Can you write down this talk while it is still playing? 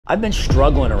I've been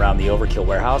struggling around the Overkill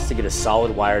warehouse to get a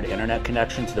solid wired internet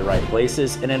connection to the right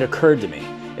places, and it occurred to me,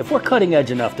 if we're cutting edge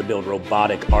enough to build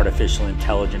robotic artificial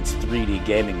intelligence 3D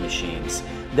gaming machines,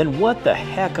 then what the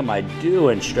heck am I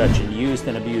doing stretching used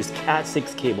and abused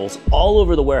Cat6 cables all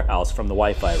over the warehouse from the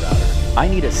Wi-Fi router? I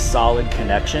need a solid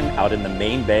connection out in the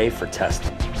main bay for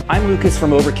testing. I'm Lucas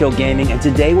from Overkill Gaming, and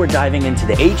today we're diving into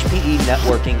the HPE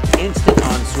Networking Instant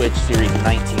On Switch Series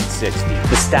 1960,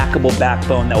 the stackable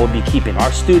backbone that will be keeping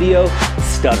our studio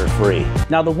stutter-free.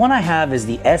 Now, the one I have is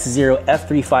the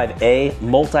S0F35A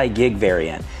multi-gig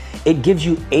variant. It gives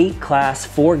you 8 class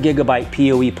 4 GB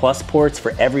PoE plus ports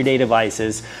for everyday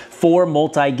devices, 4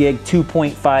 multi-gig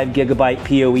 2.5 GB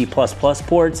PoE plus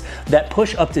ports that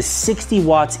push up to 60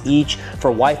 watts each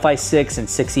for Wi-Fi 6 and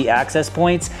 6E access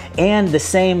points, and the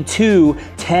same 2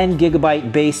 10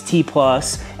 GB base T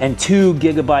plus and 2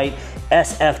 GB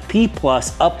SFP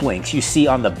plus uplinks you see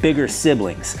on the bigger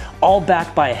siblings, all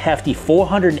backed by a hefty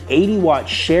 480 watt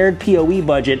shared PoE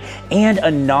budget and a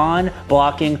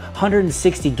non-blocking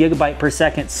 160 GB per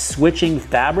second switching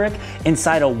fabric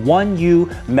inside a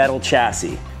 1U metal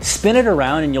chassis. Spin it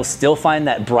around and you'll still find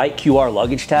that bright QR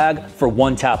luggage tag for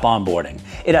one-tap onboarding.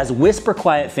 It has whisper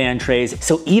quiet fan trays,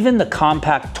 so even the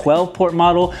compact 12-port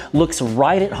model looks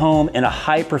right at home in a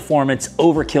high-performance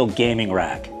Overkill gaming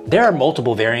rack. There are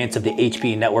multiple variants of the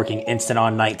HPE Networking Instant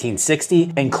On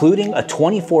 1960, including a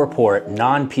 24-port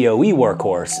non-PoE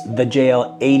workhorse, the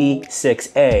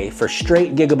JL86A for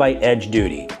straight gigabyte edge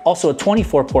duty. Also a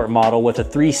 24-port model with a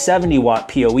 370 watt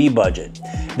PoE budget,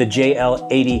 the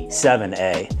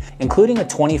JL87A, including a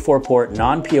 24-port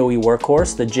non-PoE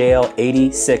workhorse, the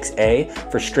JL86A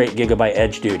for straight gigabyte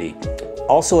edge duty.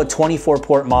 Also a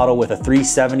 24-port model with a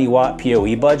 370 watt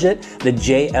PoE budget, the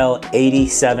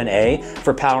JL87A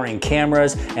for powering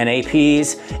cameras and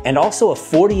APs, and also a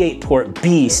 48-port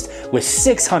beast with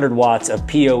 600 watts of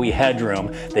PoE headroom,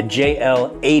 the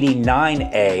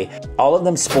JL89A, all of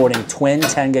them sporting twin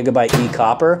 10 GB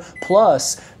e-copper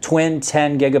plus twin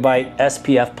 10 GB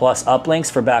SPF plus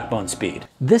uplinks for backbone speed.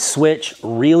 This switch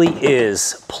really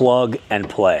is plug and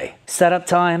play. Setup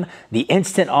time, the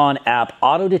Instant On app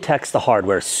auto detects the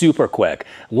hardware super quick,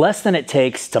 less than it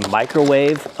takes to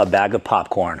microwave a bag of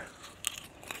popcorn.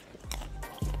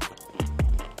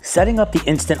 Setting up the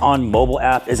Instant On mobile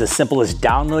app is as simple as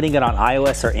downloading it on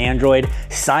iOS or Android,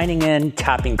 signing in,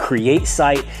 tapping Create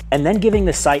Site, and then giving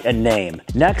the site a name.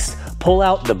 Next, pull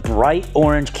out the bright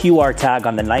orange QR tag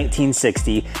on the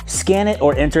 1960, scan it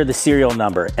or enter the serial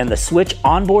number, and the switch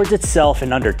onboards itself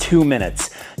in under 2 minutes.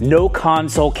 No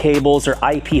console cables or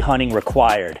IP hunting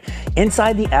required.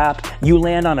 Inside the app, you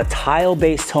land on a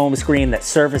tile-based home screen that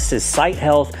surfaces site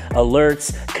health,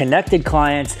 alerts, connected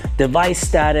clients, device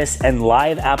status, and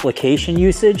live application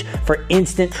usage for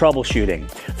instant troubleshooting.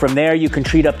 From there, you can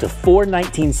treat up to 4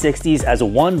 1960s as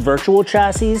one virtual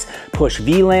chassis, push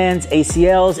VLANs,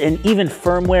 ACLs, and even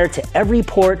firmware to every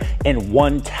port in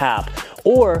one tap,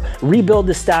 or rebuild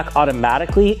the stack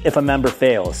automatically if a member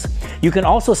fails. You can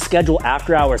also schedule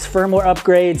after-hours firmware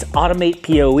upgrades, automate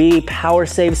PoE, power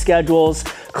save schedules,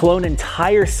 clone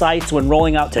entire sites when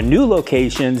rolling out to new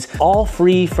locations, all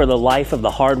free for the life of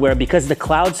the hardware because the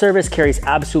cloud service carries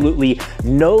absolutely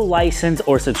no license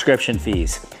or subscription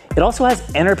fees. It also has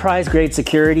enterprise-grade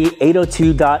security,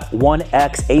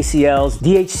 802.1x ACLs,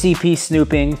 DHCP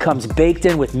snooping, comes baked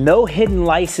in with no hidden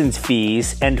license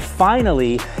fees, and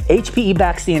finally, HPE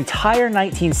backs the entire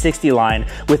 1960 line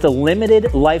with a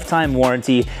limited lifetime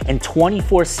warranty and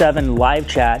 24/7 live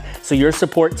chat, so your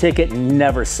support ticket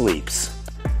never sleeps.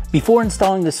 Before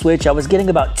installing the switch, I was getting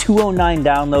about 209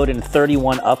 download and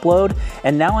 31 upload,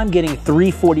 and now I'm getting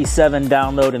 347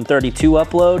 download and 32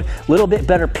 upload, a little bit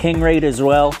better ping rate as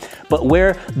well. But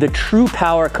where the true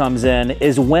power comes in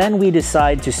is when we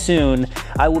decide to soon,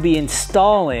 I will be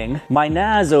installing my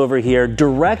NAS over here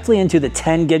directly into the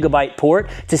 10 GB port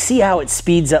to see how it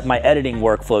speeds up my editing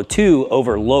workflow too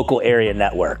over local area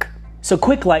network. So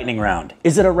quick lightning round.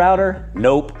 Is it a router?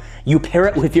 Nope. You pair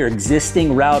it with your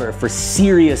existing router for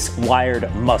serious wired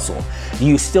muscle. Do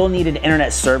you still need an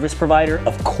internet service provider?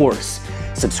 Of course.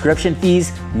 Subscription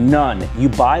fees? None. You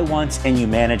buy once and you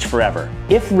manage forever.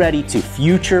 If ready to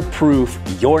future-proof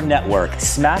your network,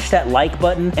 smash that like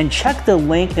button and check the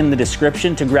link in the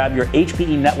description to grab your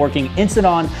HPE Networking Instant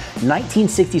On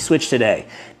 1960 switch today.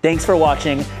 Thanks for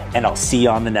watching, and I'll see you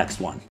on the next one.